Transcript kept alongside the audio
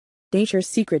Nature's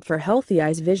secret for healthy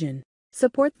eyes. Vision.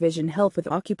 Support vision health with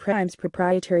Ocuprime's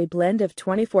proprietary blend of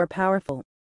 24 powerful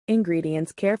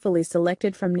ingredients carefully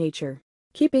selected from nature.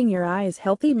 Keeping your eyes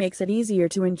healthy makes it easier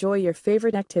to enjoy your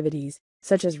favorite activities,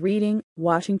 such as reading,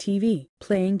 watching TV,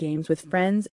 playing games with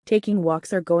friends, taking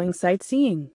walks or going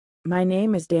sightseeing. My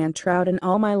name is Trout, and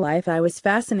all my life I was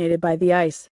fascinated by the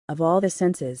eyes. Of all the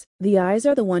senses, the eyes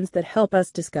are the ones that help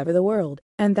us discover the world,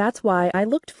 and that's why I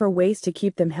looked for ways to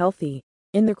keep them healthy.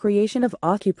 In the creation of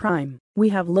Ocuprime, we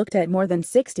have looked at more than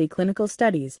 60 clinical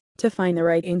studies to find the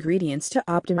right ingredients to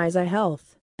optimize eye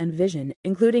health and vision,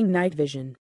 including night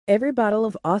vision. Every bottle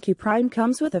of Ocuprime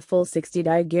comes with a full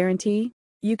 60-day guarantee.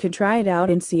 You can try it out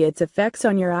and see its effects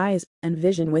on your eyes and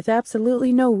vision with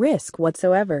absolutely no risk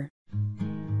whatsoever.